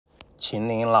秦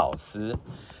岭老师，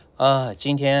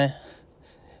今天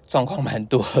状况蛮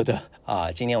多的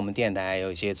啊。今天我们电台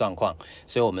有一些状况，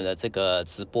所以我们的这个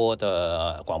直播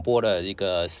的广播的一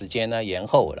个时间呢延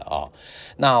后了啊。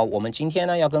那我们今天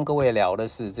呢要跟各位聊的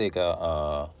是这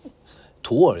个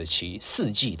土耳其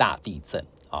世纪大地震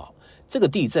啊。这个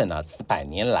地震啊是100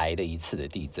年来的一次的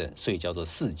地震，所以叫做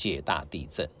世界大地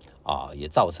震啊，也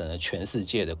造成了全世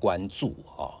界的关注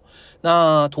啊。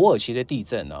那土耳其的地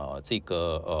震呢，这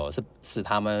个是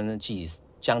他们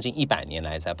将近100年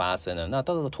来才发生的。那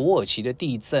这个土耳其的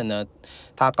地震呢，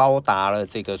它高达了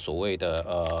这个所谓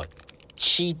的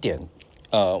7点，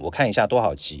我看一下多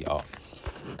少级啊？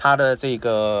它的这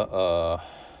个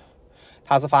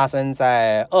它是发生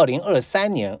在2023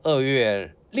年2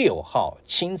月6号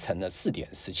清晨的4点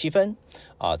17分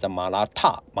啊，在马拉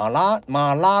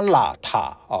拉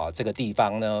塔啊这个地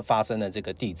方呢发生了这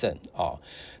个地震啊。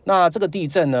那这个地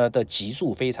震呢的级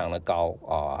数非常的高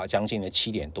啊，将近了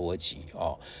7点多级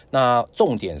啊。那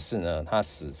重点是呢，它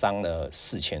死伤了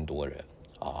4000多人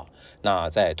啊。那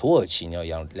在土耳其呢，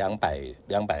有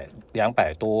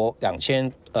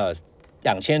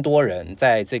2000多人，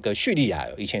在这个叙利亚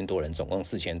有1000多人，总共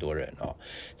4000多人啊。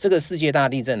这个世界大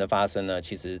地震的发生呢，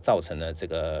其实造成了这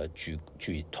个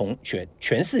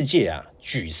全世界啊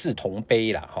举世同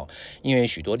悲啦哈，因为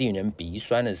许多令人鼻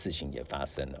酸的事情也发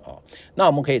生了哈。那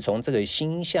我们可以从这个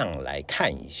星象来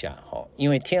看一下哈，因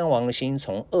为天王星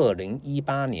从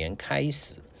2018年开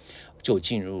始就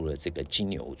进入了这个金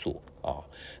牛座啊，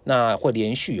那会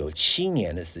连续有7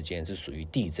年的时间是属于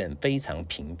地震非常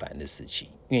频繁的时期，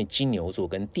因为金牛座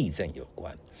跟地震有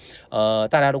关。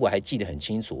大家如果还记得很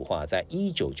清楚的话，在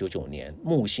1999年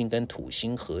木星跟土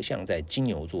星合相在金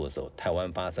牛座的时候，台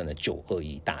湾发生了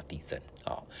921大地震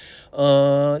啊。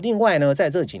另外呢，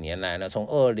在这几年来呢，从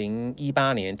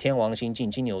2018年天王星进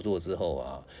金牛座之后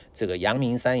啊，这个阳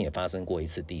明山也发生过一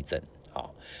次地震。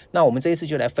好，那我们这一次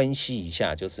就来分析一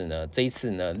下，就是呢，这一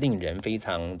次呢，令人非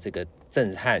常这个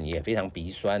震撼也非常鼻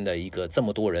酸的一个这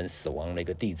么多人死亡的一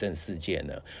个地震事件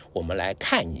呢，我们来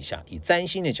看一下。以占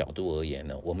星的角度而言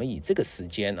呢，我们以这个时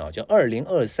间啊，就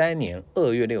2023年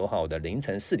2月6号的凌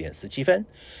晨4点17分，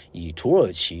以土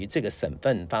耳其这个省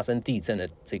份发生地震的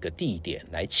这个地点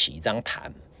来起一张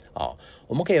盘。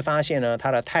我们可以发现呢，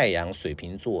它的太阳水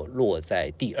瓶座落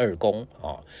在第2宫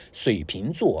啊。水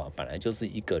瓶座啊，本来就是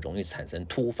一个容易产生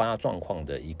突发状况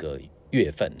的一个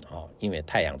月份啊，因为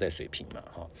太阳在水瓶嘛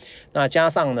哈。那加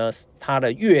上呢，它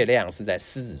的月亮是在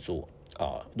狮子座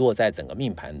啊，落在整个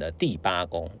命盘的第8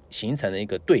宫，形成了一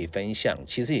个对分相，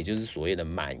其实也就是所谓的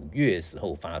满月时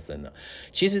候发生了。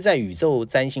其实，在宇宙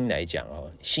占星来讲啊，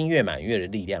新月满月的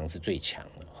力量是最强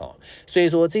的。所以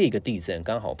说这个地震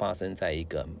刚好发生在一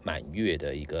个满月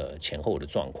的一个前后的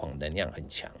状况，能量很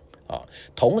强啊。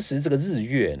同时这个日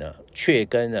月呢，却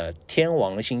跟天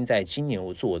王星在金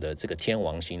牛座的这个天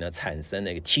王星呢产生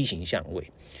了一个梯形相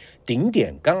位，顶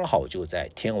点刚好就在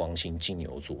天王星金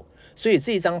牛座，所以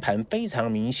这张盘非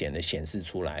常明显的显示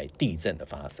出来地震的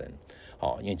发生。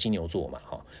因为金牛座嘛，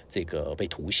这个被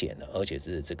凸显了，而且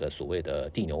是这个所谓的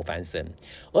地牛翻身，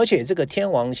而且这个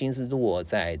天王星是落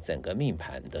在整个命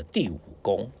盘的第5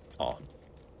宫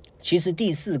其实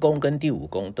第4宫跟第5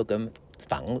宫都跟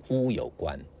房屋有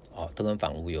关都跟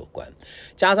房屋有关，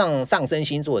加上上升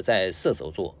星座在射手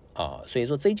座所以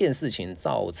说这件事情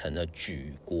造成了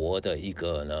举国的一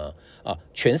个呢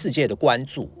全世界的关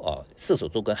注射手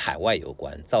座跟海外有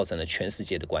关，造成了全世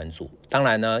界的关注。当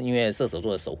然呢，因为射手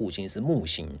座的守护星是木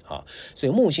星所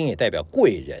以木星也代表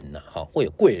贵人会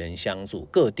有贵人相助，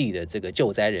各地的这个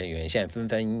救灾人员现在纷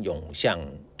纷涌向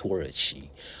土耳其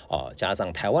加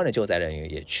上台湾的救灾人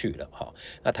员也去了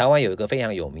那台湾有一个非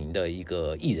常有名的一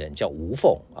个艺人叫吴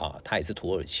凤他也是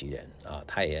土耳其人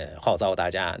他也号召大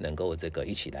家能够这个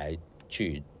一起来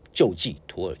去救济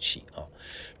土耳其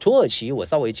土耳其我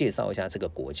稍微介绍一下这个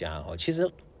国家其实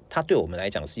它对我们来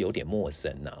讲是有点陌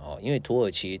生的因为土耳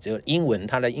其只有英文，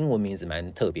它的英文名字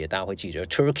蛮特别，大家会记得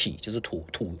Turkey 就是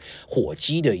火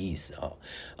鸡的意思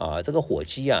这个火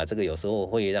鸡这个有时候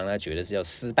会让他觉得是叫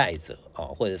失败者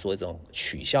或者说这种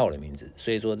取笑的名字，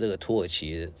所以说这个土耳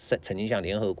其曾经向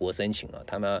联合国申请了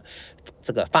他们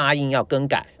这个发音要更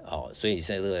改所以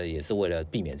这个也是为了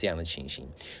避免这样的情形。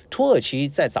土耳其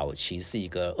在早期是一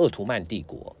个鄂图曼帝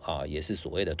国也是所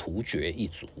谓的突厥一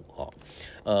族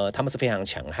他们是非常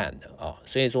强悍的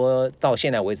所以说到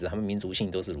现在为止，他们民族性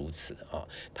都是如此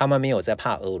他们没有在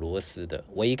怕俄罗斯的，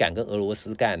唯一敢跟俄罗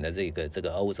斯干的这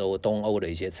个欧洲东欧的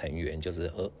一些成员就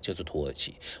是土耳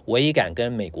其，唯一敢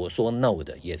跟美国说 no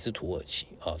的也是土耳其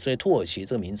所以土耳其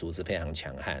这个民族是非常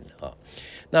强悍的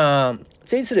那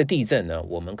这一次的地震呢，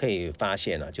我们可以发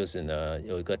现就就是呢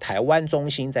有一个台湾中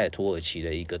心在土耳其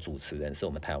的一个主持人是我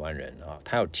们台湾人啊，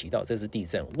他有提到这次地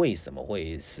震为什么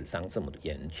会死伤这么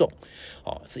严重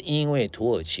是因为土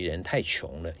耳其人太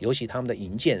穷了，尤其他们的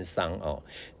营建商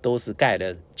都是盖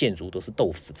的建筑都是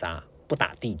豆腐渣，不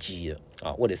打地基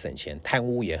的为了省钱，贪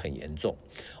污也很严重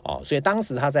所以当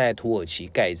时他在土耳其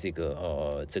盖这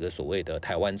个所谓的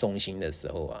台湾中心的时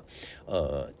候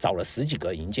找了10几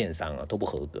个营建商都不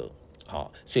合格。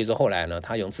所以说后来呢，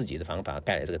他用自己的方法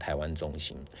盖了这个台湾中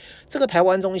心。这个台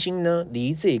湾中心呢，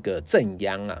离这个震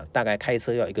央大概开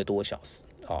车要1个多小时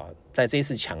在这一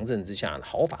次强震之下，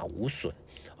毫发无损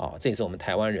这也是我们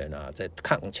台湾人在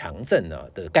抗强震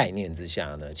的概念之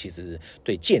下呢，其实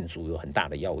对建筑有很大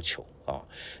的要求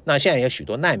那现在有许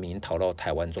多难民逃到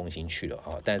台湾中心去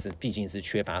了但是毕竟是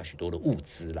缺乏许多的物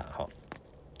资啦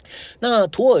那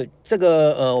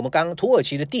我们刚刚土耳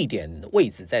其的地点位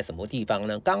置在什么地方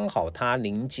呢？刚好它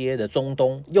临接的中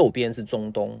东，右边是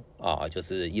中东就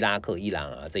是伊拉克、伊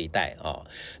朗这一带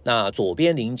那左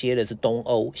边临接的是东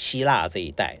欧、希腊这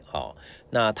一带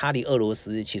那它离俄罗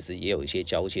斯其实也有一些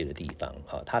交界的地方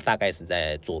它大概是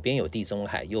在左边有地中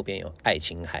海，右边有爱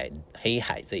琴海、黑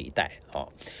海这一带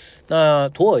那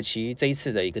土耳其这一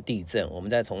次的一个地震，我们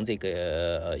再从这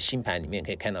个星盘里面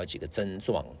可以看到几个症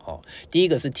状第一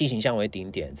个是梯形相位顶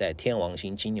点在天王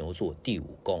星金牛座第5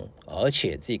宫，而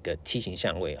且这个梯形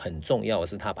相位很重要的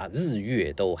是它把日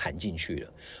月都含进去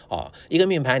了一个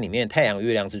命盘里面太阳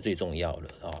月亮是最重要的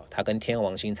它跟天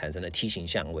王星产生了梯形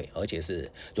相位，而且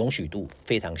是容许度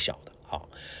非常小的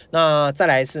那再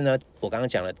来是呢，我刚刚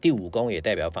讲了第5宫也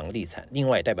代表房地产，另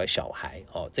外也代表小孩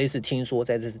这次听说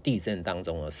在这次地震当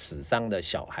中死伤的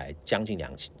小孩将近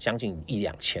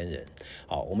1-2千人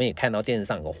我们也看到电视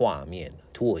上有个画面，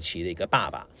土耳其的一个爸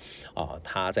爸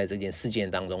他在这件事件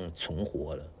当中存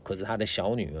活了，可是他的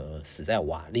小女儿死在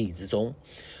瓦砾之中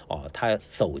他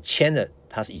手牵着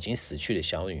他已经死去的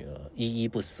小女儿依依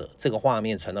不舍，这个画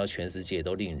面传到全世界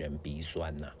都令人鼻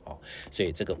酸所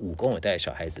以这个5宫也带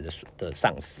小孩子的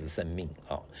丧失生命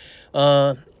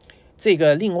这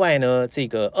个另外呢，这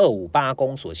个258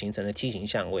宫所形成的梯形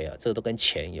相位这个都跟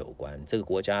钱有关，这个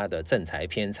国家的正财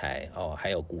偏财还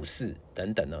有股市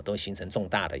等等呢，都形成重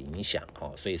大的影响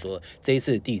所以说这一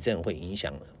次地震会影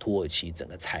响土耳其整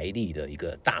个财力的一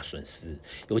个大损失，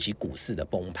尤其股市的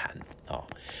崩盘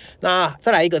那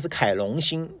再来一个是凯龙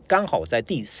星，刚好在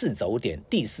第4轴点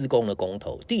第4宫的宫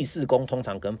头，第4宫通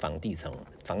常跟房地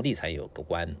产有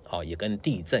关也跟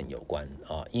地震有关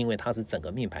因为它是整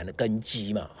个命盘的根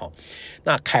基嘛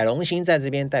那凯龙星在这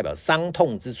边代表伤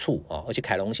痛之处而且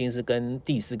凯龙星是跟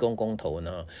第4宫宫头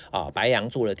呢白羊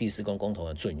座的第4宫宫头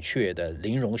呢准确的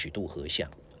零容许度合相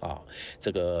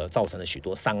这个造成了许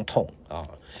多伤痛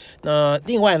那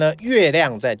另外呢，月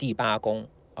亮在第8宫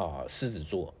狮子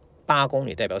座，8宫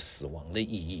也代表死亡的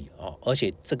意义而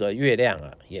且这个月亮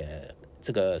也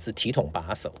这个是体统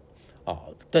把手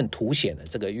更凸显了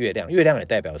这个月亮也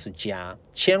代表是家，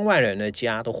千万人的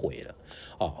家都毁了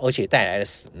而且带来了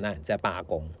死难在8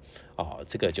宫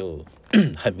这个就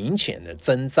很明显的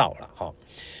征兆了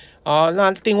那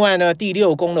另外呢，第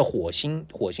6宫的火星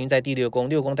在第6宫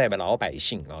，6宫代表老百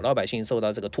姓老百姓受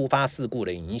到这个突发事故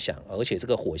的影响，而且这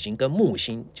个火星跟木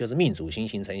星就是命主星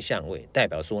形成相位，代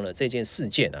表说呢这件事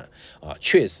件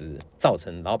确实造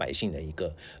成老百姓的一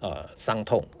个伤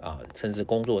痛甚至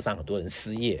工作上很多人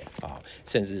失业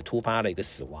甚至突发的一个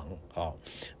死亡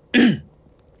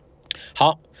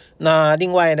好，那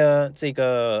另外呢，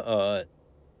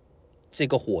这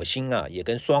个火星也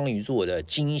跟双鱼座的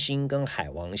金星跟海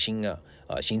王星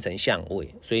形成相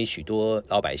位，所以许多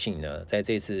老百姓呢，在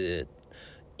这次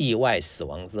意外死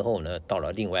亡之后呢，到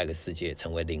了另外一个世界，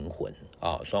成为灵魂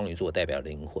双鱼座代表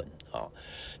灵魂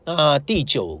那第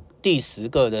10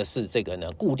个的是这个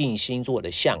呢固定星座的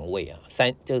相位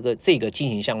这个梯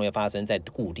形相位发生在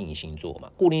固定星座嘛，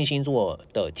固定星座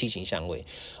的梯形相位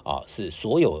是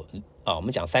所有我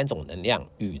们讲3种能量，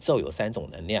宇宙有3种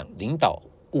能量，领导、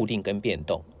固定跟变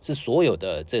动，是所有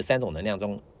的这3种能量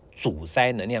中阻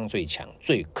塞能量最强、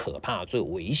最可怕、最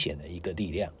危险的一个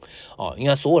力量因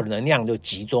为所有的能量就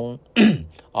集中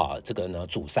这个呢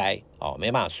阻塞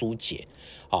没办法疏解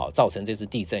造成这次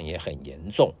地震也很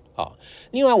严重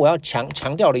另外我要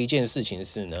强调的一件事情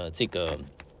是呢，这个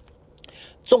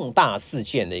重大事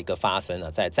件的一个发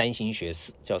生在占星学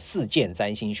叫事件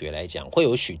占星学来讲，会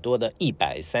有许多的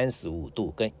135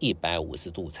度跟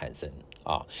150度产生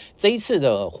这一次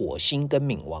的火星跟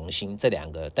冥王星这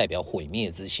2个代表毁灭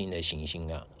之星的行星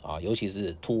尤其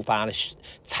是突发的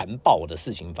残暴的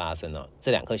事情发生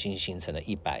这2颗星形成了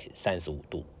135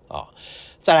度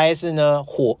再来是呢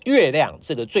月亮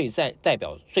这个代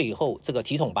表最后这个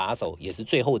体统把手，也是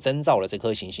最后征兆的这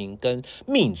颗行星，跟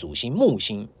命主星木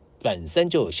星本身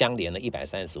就有相连的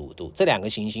135度，这两个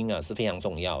行星是非常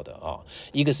重要的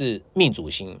一个是命主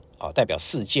星代表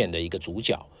事件的一个主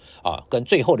角跟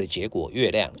最后的结果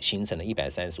月亮形成了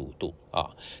135度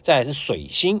再来是水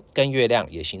星跟月亮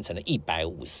也形成了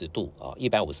150度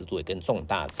150度也跟重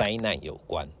大灾难有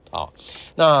关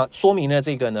那说明了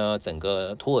这个呢，整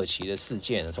个土耳其的事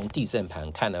件呢，从地震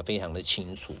盘看得非常的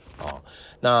清楚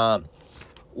那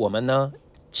我们呢？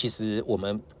其实我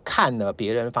们看了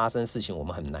别人发生事情，我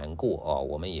们很难过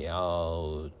我们也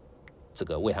要这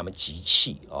个为他们集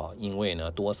气因为呢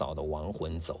多少的亡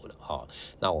魂走了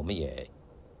那我们也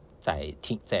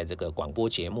在这个广播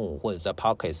节目或者在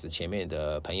Podcast 前面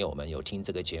的朋友们有听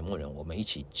这个节目人，我们一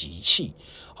起集气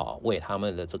为他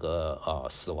们的这个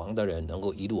死亡的人能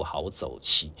够一路好走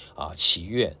祈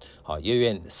愿也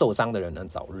愿受伤的人能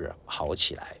早日好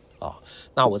起来。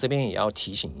那我这边也要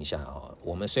提醒一下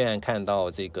我们虽然看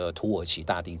到这个土耳其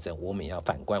大地震，我们也要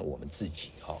反观我们自己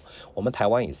我们台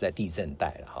湾也是在地震带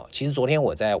了其实昨天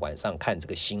我在晚上看这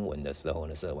个新闻的时候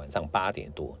呢，是晚上8点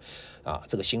多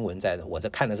这个新闻我在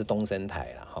看的是东森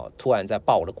台了突然在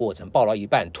报的过程报到一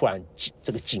半，突然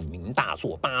这个警鸣大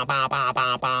作叭叭叭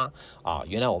叭叭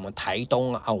原来我们台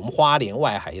东我们花莲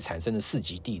外海产生的4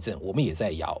级地震，我们也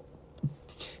在摇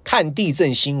看地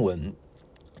震新闻。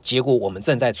结果我们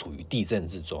正在处于地震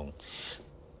之中，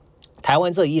台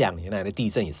湾这1-2年来的地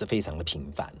震也是非常的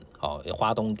频繁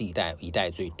花东地带一带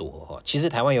最多其实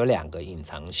台湾有2个隐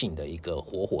藏性的一个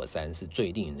活火山是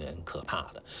最令人可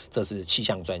怕的，这是气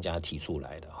象专家提出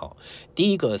来的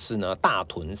第一个是呢大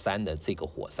屯山的这个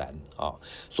火山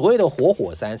所谓的活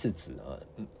火山是指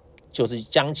就是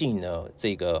将近呢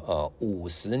这个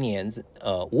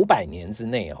500年之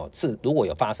内如果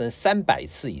有发生300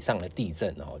次以上的地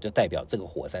震就代表这个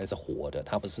火山是活的，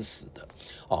它不是死的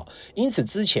因此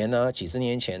之前呢几十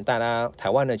年前台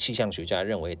湾的气象学家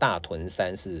认为大屯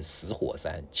山是死火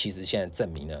山，其实现在证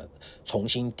明了重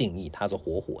新定义它是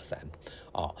活火山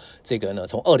这个呢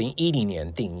从2010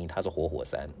年定义它是活火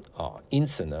山因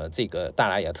此呢这个大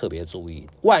家也要特别注意，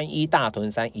万一大屯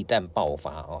山一旦爆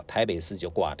发台北市就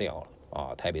挂掉了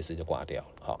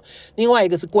另外一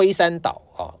个是龟山岛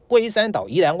龟山岛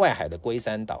宜兰外海的龟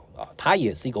山岛它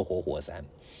也是一个活火山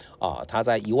它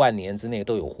在1万年之内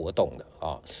都有活动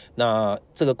的那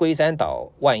这个龟山岛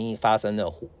万一发生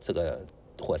了这个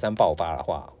火山爆发的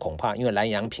话，恐怕因为南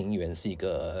洋平原是一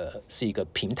个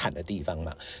平坦的地方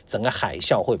嘛，整个海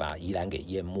啸会把宜兰给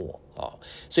淹没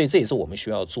所以这也是我们需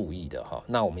要注意的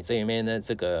那我们这里面呢，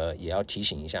这个也要提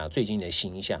醒一下最近的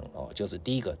星象就是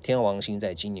第一个天王星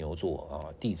在金牛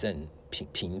座地震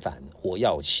频繁活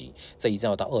跃期，这一直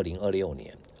要到2026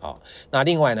年那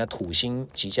另外呢，土星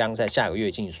即将在下个月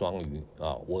进双鱼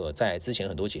我在之前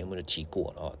很多节目都提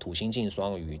过土星进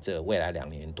双鱼，这未来2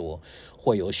年多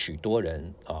会有许多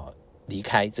人离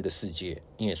开这个世界，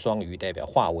因为双鱼代表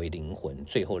化为灵魂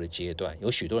最后的阶段，有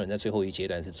许多人在最后一阶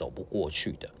段是走不过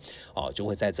去的就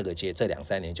会在这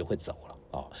2-3年就会走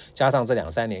了加上这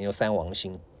2-3年又3王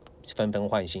星纷纷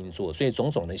换星座，所以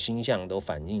种种的星象都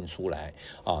反映出来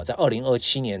在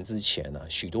2027年之前呢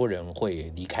许多人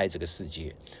会离开这个世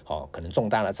界可能重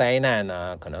大的灾难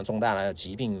可能重大的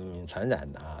疾病传染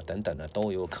等等的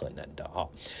都有可能的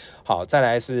好，再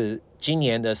来是今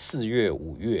年的4月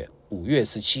5月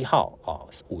17号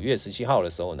5月17号的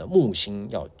时候呢，木星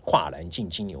要跨栏进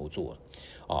金牛座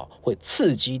会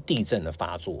刺激地震的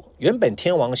发作。原本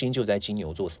天王星就在金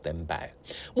牛座 stand by，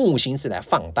 木星是来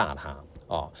放大它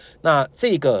那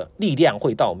这个力量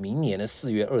会到明年的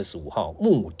4月25号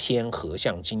木天合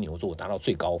相金牛座达到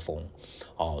最高峰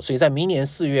所以在明年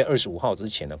4月25号之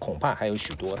前呢，恐怕还有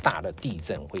许多大的地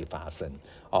震会发生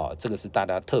这个是大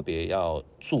家特别要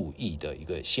注意的一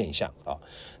个现象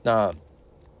那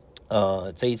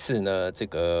这一次呢，这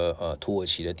个土耳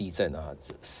其的地震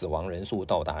死亡人数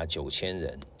到达9000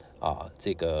人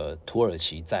这个土耳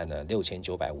其占了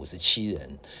6957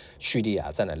人，叙利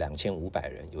亚占了2500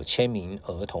人，有1000名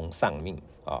儿童丧命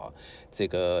这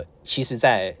个其实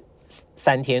在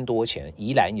3天多前，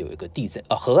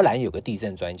荷兰有个地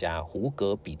震专家胡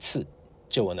格比茨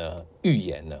就呢预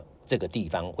言了这个地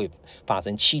方会发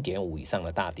生7.5以上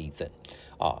的大地震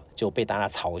就被大家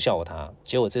嘲笑他，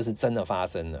结果这是真的发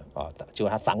生了结果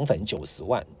他涨粉90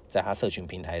万在他社群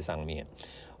平台上面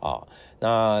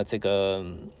那这个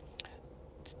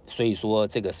所以说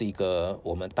这个是一个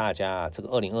我们大家这个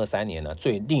2023年呢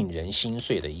最令人心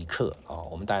碎的一刻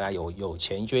我们大家有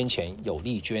钱捐钱，有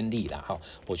力捐力啦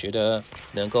我觉得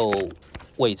能够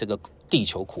为这个地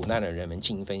球苦难的人们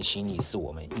尽一份心力，是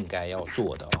我们应该要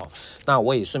做的哦。那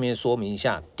我也顺便说明一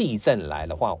下，地震来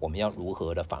的话，我们要如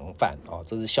何的防范哦？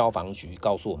这是消防局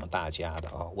告诉我们大家的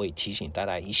哦，我也提醒大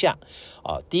家一下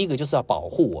啊。第一个就是要保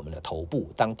护我们的头部，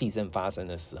当地震发生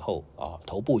的时候啊，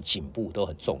头部、颈部都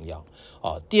很重要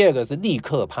啊。第二个是立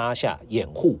刻趴下掩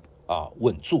护啊，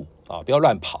稳住啊，不要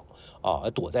乱跑啊，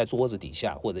躲在桌子底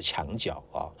下或者墙角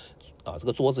啊。这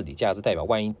个桌子底下是代表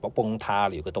万一崩塌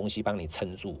了，有个东西帮你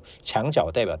撑住；墙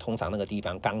角代表通常那个地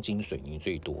方钢筋水泥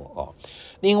最多哦。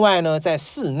另外呢，在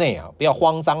室内啊，不要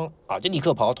慌张啊，就立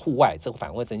刻跑到户外，这反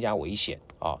而会增加危险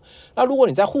啊。那如果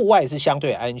你在户外是相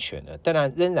对安全的，当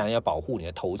然仍然要保护你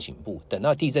的头颈部，等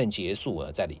到地震结束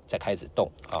了再开始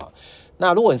动啊。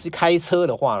那如果你是开车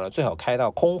的话呢，最好开到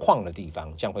空旷的地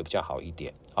方，这样会比较好一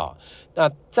点啊。那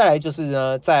再来就是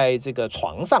呢，在这个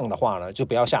床上的话呢，就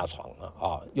不要下床了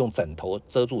啊，用枕头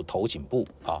遮住头颈部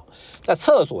啊。在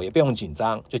厕所也不用紧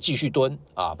张，就继续蹲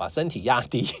啊，把身体压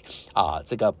低啊，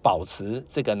这个保持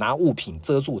这个拿物品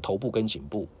遮住头部跟颈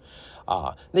部。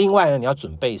另外呢，你要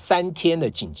准备3天的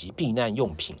紧急避难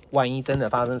用品，万一真的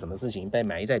发生什么事情被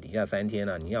埋在底下3天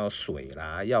呢，你要水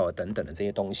啦，要等等的这些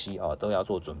东西都要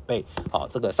做准备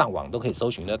这个上网都可以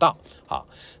搜寻得到。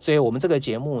所以我们这个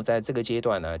节目在这个阶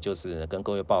段呢，就是跟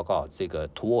各位报告这个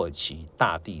土耳其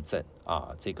大地震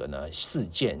这个呢事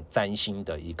件占星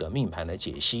的一个命盘的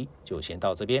解析，就先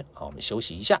到这边。好，我们休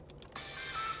息一下。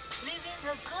Living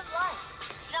a good life，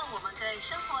 让我们对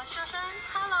生活说声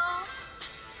Hello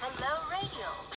Radio。